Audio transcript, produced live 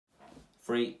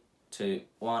3, 2,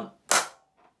 1.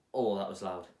 Oh, that was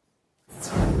loud.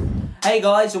 Hey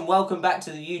guys, and welcome back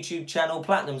to the YouTube channel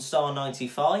Platinum Star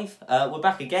 95. We're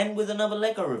back again with another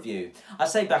Lego review. I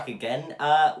say back again,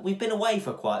 we've been away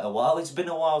for quite a while. It's been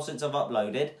a while since I've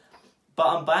uploaded, but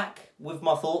I'm back with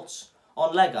my thoughts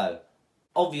on Lego.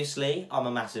 Obviously, I'm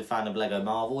a massive fan of Lego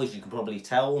Marvel, as you can probably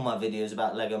tell, all my videos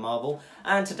about Lego Marvel,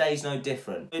 and today's no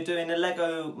different. We're doing a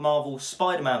Lego Marvel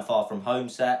Spider-Man Far From Home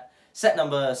set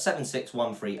number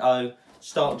 76130,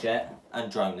 Starkjet and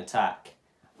Drone Attack.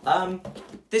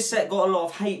 This set got a lot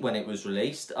of hate when it was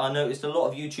released. I noticed a lot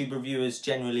of YouTube reviewers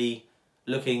generally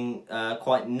looking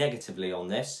quite negatively on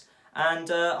this, and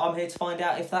I'm here to find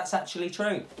out if that's actually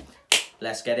true.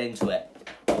 Let's get into it.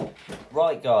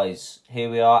 Right guys, here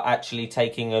we are actually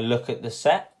taking a look at the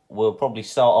set. We'll probably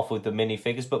start off with the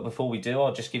minifigures, but before we do,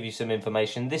 I'll just give you some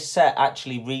information. This set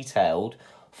actually retailed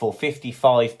for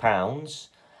 £55,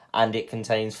 and it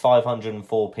contains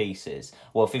 504 pieces.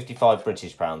 Well, 55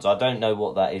 British pounds. I don't know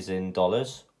what that is in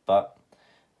dollars, but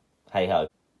hey-ho.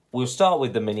 We'll start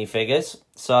with the minifigures.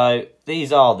 So,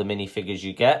 these are the minifigures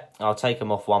you get. I'll take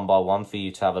them off one by one for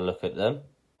you to have a look at them.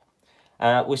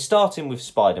 We're starting with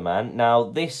Spider-Man. Now,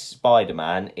 this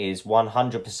Spider-Man is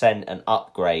 100% an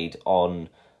upgrade on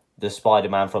the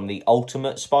Spider-Man from the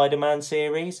Ultimate Spider-Man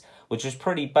series, which was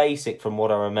pretty basic from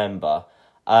what I remember.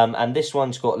 And this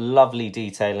one's got lovely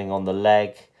detailing on the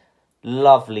leg,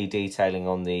 lovely detailing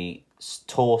on the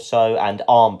torso, and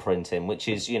arm printing, which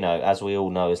is, you know, as we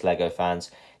all know as Lego fans,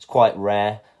 it's quite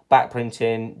rare. Back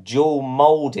printing, dual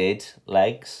moulded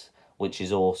legs, which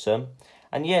is awesome.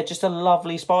 And yeah, just a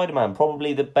lovely Spider-Man.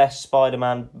 Probably the best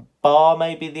Spider-Man, bar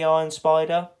maybe the Iron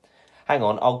Spider. Hang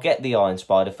on, I'll get the Iron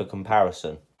Spider for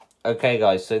comparison. Okay,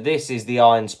 guys, so this is the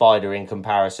Iron Spider in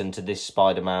comparison to this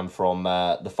Spider-Man from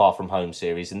the Far From Home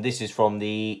series. And this is from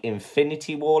the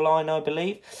Infinity War line, I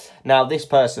believe. Now, this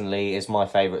personally is my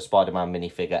favourite Spider-Man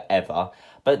minifigure ever.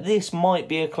 But this might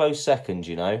be a close second,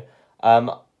 you know.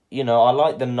 I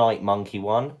like the Night Monkey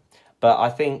one. But I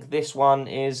think this one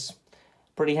is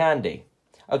pretty handy.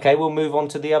 Okay, we'll move on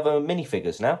to the other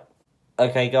minifigures now.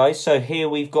 Okay, guys, so here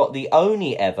we've got the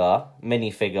only ever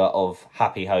minifigure of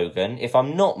Happy Hogan, if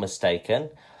I'm not mistaken.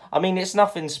 I mean, it's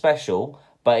nothing special,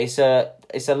 but it's a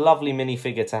lovely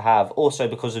minifigure to have, also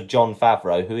because of Jon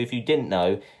Favreau, who, if you didn't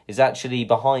know, is actually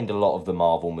behind a lot of the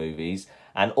Marvel movies,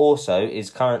 and also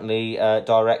is currently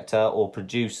director or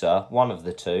producer, one of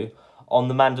the two, on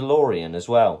The Mandalorian as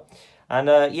well.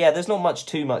 And, yeah, there's not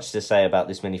too much to say about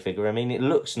this minifigure. I mean, it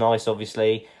looks nice,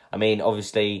 obviously. I mean,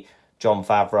 obviously, Jon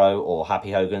Favreau or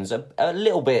Happy Hogan's a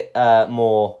little bit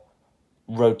more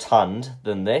rotund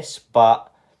than this, but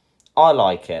I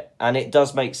like it. And it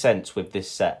does make sense with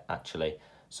this set, actually.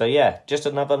 So, yeah, just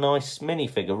another nice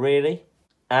minifigure, really.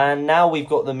 And now we've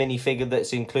got the minifigure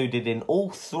that's included in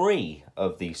all three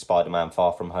of the Spider-Man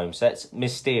Far From Home sets,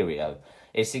 Mysterio.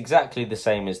 It's exactly the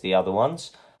same as the other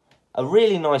ones. A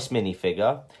really nice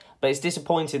minifigure, but it's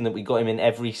disappointing that we got him in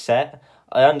every set.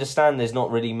 I understand there's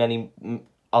not really many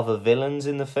other villains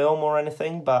in the film or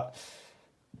anything, but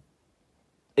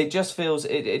it just feels,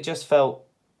 it just felt,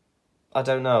 I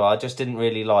don't know, I just didn't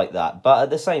really like that. But at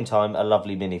the same time, a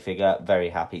lovely minifigure,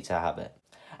 very happy to have it.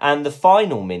 And the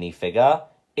final minifigure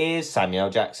is Samuel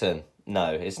Jackson.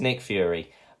 No, it's Nick Fury.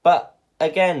 But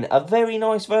again, a very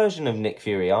nice version of Nick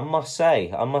Fury, I must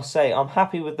say. I'm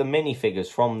happy with the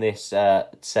minifigures from this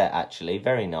set, actually.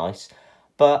 Very nice.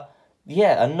 But,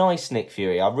 yeah, a nice Nick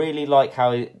Fury. I really like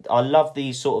how... I love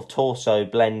these sort of torso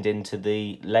blend into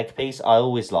the leg piece. I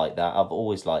always like that. I've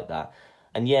always liked that.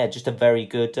 And, yeah, just a very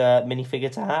good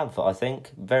minifigure to have, I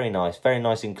think. Very nice. Very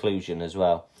nice inclusion as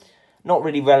well. Not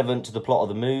really relevant to the plot of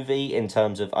the movie in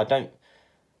terms of... I don't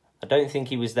think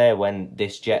he was there when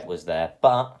this jet was there,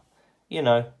 but... you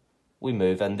know, we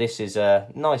move, and this is a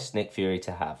nice Nick Fury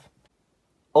to have.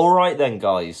 Alright then,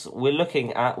 guys, we're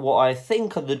looking at what I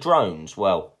think are the drones.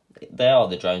 Well, they are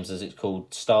the drones, as it's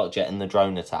called, Starkjet and the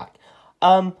Drone Attack.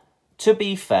 To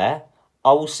be fair,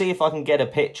 I will see if I can get a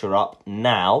picture up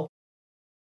now.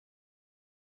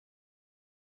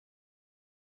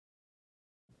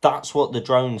 That's what the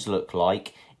drones look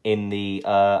like in the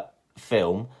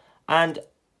film, and...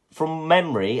 from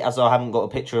memory, as I haven't got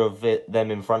a picture of them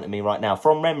in front of me right now,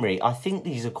 from memory, I think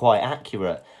these are quite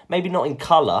accurate. Maybe not in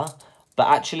colour, but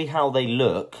actually how they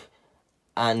look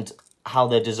and how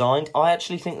they're designed, I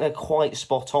actually think they're quite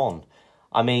spot on.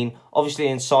 I mean, obviously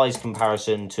in size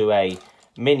comparison to a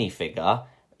minifigure,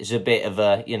 it's a bit of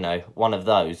a, you know, one of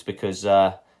those, because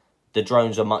the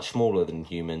drones are much smaller than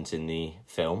humans in the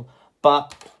film.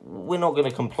 But we're not going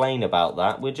to complain about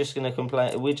that. We're just going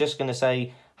to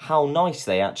say how nice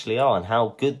they actually are and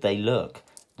how good they look.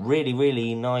 really,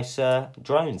 really nice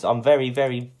drones. I'm very,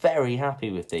 very, very happy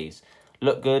with these.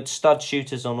 Look good, stud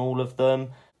shooters on all of them.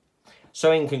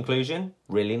 So in conclusion,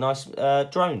 really nice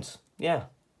drones. Yeah,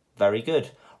 very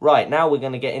good. Right, now we're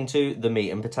going to get into the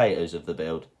meat and potatoes of the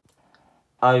build.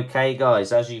 Okay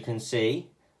guys, as you can see,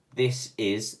 this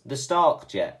is the Stark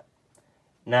Jet.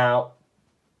 Now,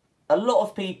 a lot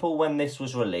of people when this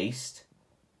was released,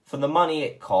 for the money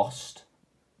it cost,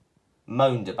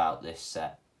 moaned about this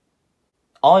set.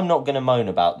 I'm not going to moan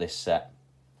about this set.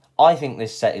 I think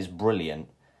this set is brilliant.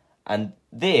 And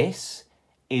this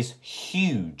is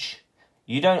huge.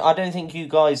 I don't think you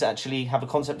guys actually have a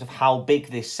concept of how big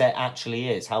this set actually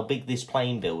is, how big this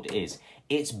plane build is.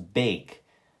 It's big.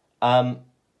 A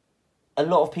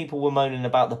lot of people were moaning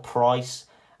about the price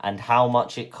and how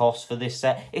much it costs for this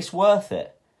set. It's worth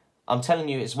it. I'm telling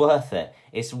you, it's worth it.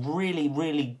 It's really,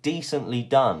 really decently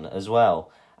done as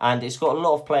well. And it's got a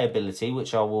lot of playability,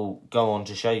 which I will go on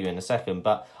to show you in a second.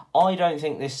 But I don't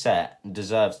think this set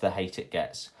deserves the hate it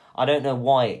gets. I don't know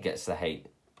why it gets the hate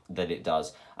that it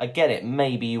does. I get it,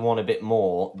 maybe you want a bit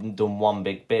more than one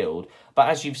big build. But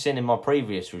as you've seen in my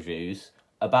previous reviews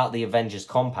about the Avengers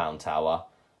Compound Tower,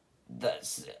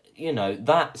 that's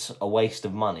a waste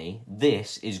of money.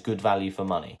 This is good value for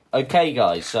money. Okay,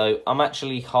 guys, so I'm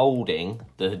actually holding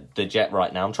the jet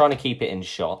right now. I'm trying to keep it in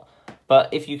shot.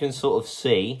 But if you can sort of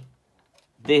see,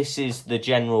 this is the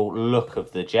general look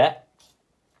of the jet.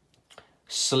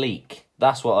 Sleek.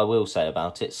 That's what I will say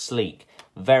about it. Sleek.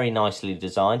 Very nicely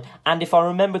designed. And if I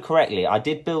remember correctly, I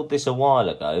did build this a while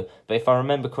ago, but if I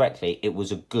remember correctly, it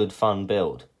was a good, fun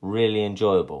build. Really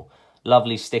enjoyable.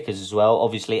 Lovely stickers as well.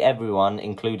 Obviously, everyone,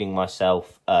 including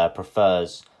myself,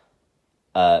 prefers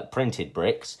printed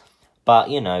bricks. But,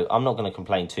 you know, I'm not going to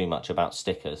complain too much about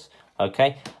stickers.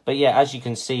 Okay, but yeah, as you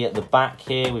can see at the back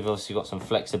here, we've obviously got some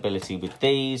flexibility with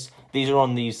these. These are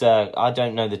on these, I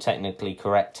don't know the technically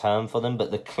correct term for them,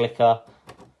 but the clicker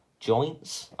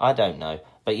joints? I don't know.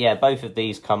 But yeah, both of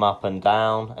these come up and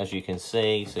down, as you can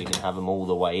see. So you can have them all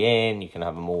the way in, you can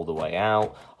have them all the way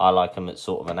out. I like them at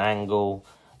sort of an angle,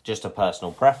 just a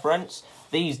personal preference.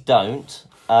 These don't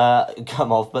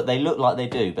come off, but they look like they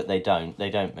do, but they don't. They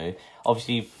don't move.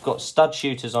 Obviously, you've got stud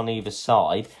shooters on either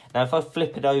side. Now, if I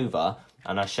flip it over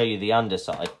and I show you the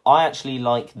underside, I actually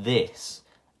like this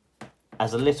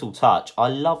as a little touch. I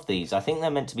love these. I think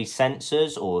they're meant to be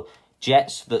sensors or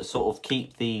jets that sort of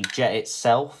keep the jet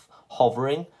itself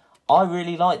hovering. I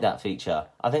really like that feature.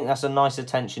 I think that's a nice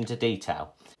attention to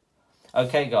detail.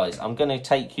 Okay, guys, I'm going to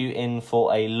take you in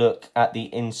for a look at the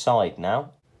inside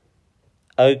now.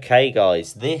 Okay,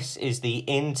 guys, this is the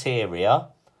interior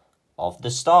of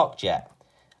the Stark Jet.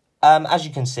 As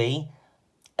you can see,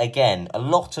 again, a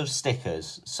lot of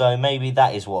stickers, so maybe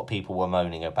that is what people were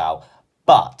moaning about.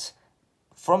 But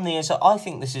from the inside, I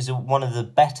think this is one of the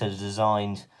better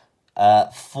designed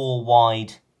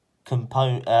 4-wide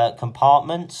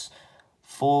compartments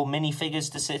for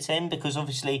minifigures to sit in, because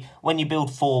obviously when you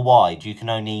build 4 wide, you can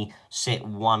only sit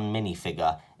one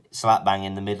minifigure slap bang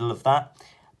in the middle of that.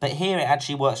 But here it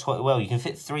actually works quite well. You can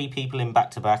fit 3 people in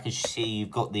back to back. As you see, you've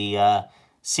got the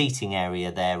seating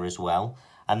area there as well.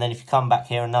 And then if you come back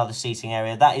here, another seating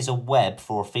area. That is a web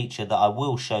for a feature that I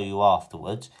will show you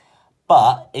afterwards.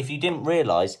 But if you didn't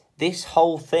realise, this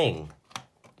whole thing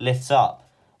lifts up.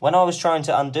 When I was trying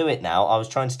to undo it now, I was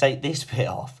trying to take this bit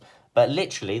off. But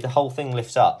literally, the whole thing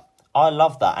lifts up. I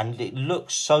love that. And it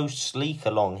looks so sleek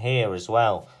along here as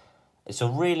well. It's a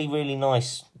really, really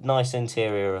nice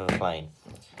interior of a plane.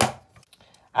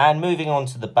 And moving on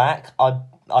to the back, I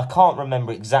can't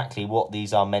remember exactly what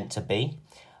these are meant to be,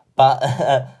 but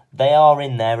they are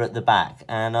in there at the back.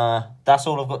 And that's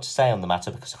all I've got to say on the matter,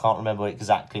 because I can't remember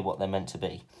exactly what they're meant to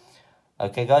be.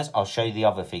 Okay, guys, I'll show you the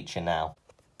other feature now.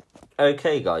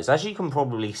 Okay, guys, as you can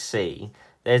probably see,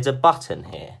 there's a button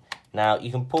here. Now,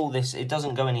 you can pull this, it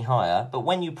doesn't go any higher, but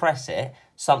when you press it,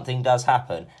 something does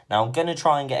happen. Now, I'm going to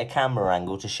try and get a camera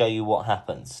angle to show you what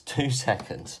happens. 2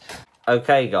 seconds.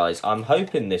 Okay, guys, I'm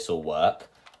hoping this will work,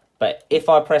 but if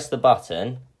I press the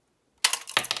button,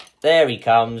 there he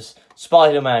comes,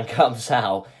 Spider-Man comes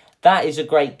out. That is a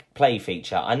great play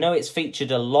feature. I know it's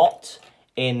featured a lot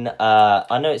in,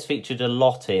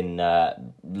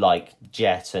 like,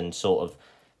 jet and sort of,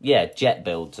 yeah, jet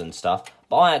builds and stuff,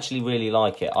 but I actually really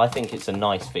like it. I think it's a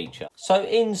nice feature. So,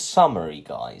 in summary,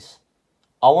 guys,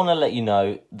 I want to let you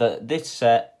know that this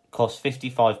set costs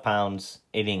 £55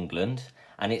 in England,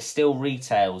 and it still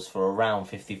retails for around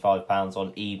 £55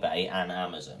 on eBay and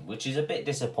Amazon, which is a bit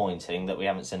disappointing that we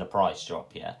haven't seen a price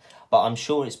drop yet. But I'm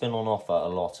sure it's been on offer a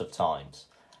lot of times.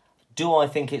 Do I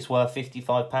think it's worth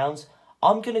 £55?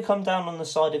 I'm going to come down on the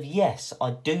side of yes,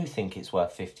 I do think it's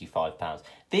worth £55.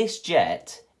 This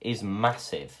jet is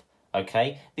massive,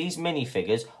 okay? These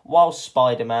minifigures, while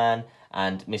Spider-Man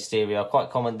and Mysterio are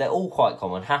quite common, they're all quite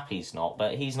common. Happy's not,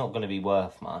 but he's not going to be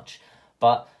worth much.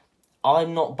 But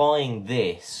I'm not buying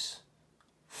this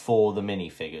for the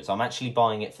minifigures. I'm actually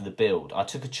buying it for the build. I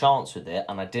took a chance with it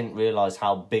and I didn't realise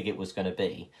how big it was going to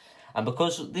be. And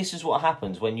because this is what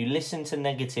happens when you listen to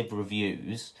negative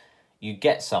reviews, you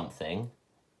get something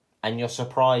and you're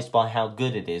surprised by how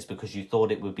good it is because you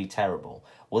thought it would be terrible.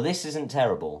 Well, this isn't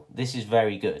terrible. This is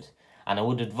very good. And I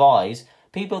would advise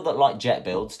people that like jet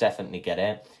builds, definitely get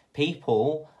it.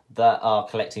 People that are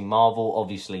collecting Marvel,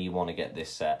 obviously you want to get this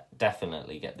set.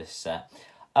 Definitely get this set.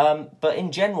 But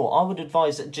in general, I would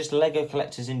advise that just Lego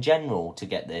collectors in general to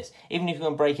get this. Even if you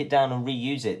can break it down and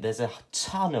reuse it, there's a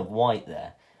ton of white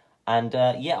there. And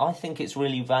yeah, I think it's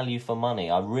really value for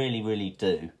money. I really, really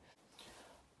do.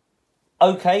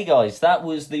 Okay guys, that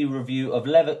was the review of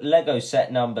Lego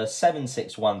set number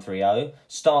 76130,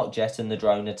 Stark Jet and the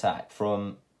Drone Attack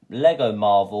from Lego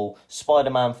Marvel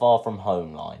Spider-Man Far From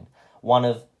Home line. One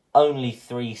of only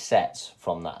 3 sets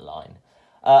from that line.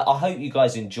 I hope you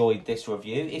guys enjoyed this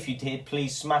review. If you did,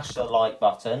 please smash the like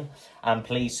button and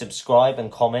please subscribe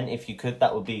and comment if you could.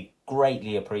 That would be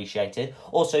greatly appreciated.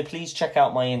 Also, please check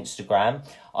out my Instagram.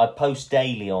 I post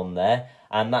daily on there.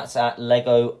 And that's at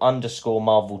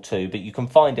Lego_Marvel2. But you can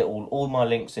find it all my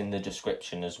links in the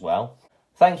description as well.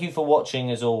 Thank you for watching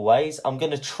as always. I'm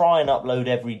going to try and upload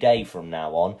every day from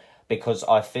now on, because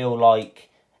I feel like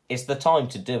it's the time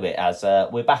to do it, as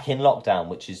we're back in lockdown,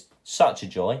 which is such a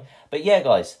joy. But yeah,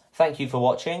 guys, thank you for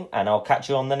watching, and I'll catch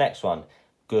you on the next one.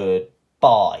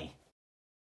 Goodbye.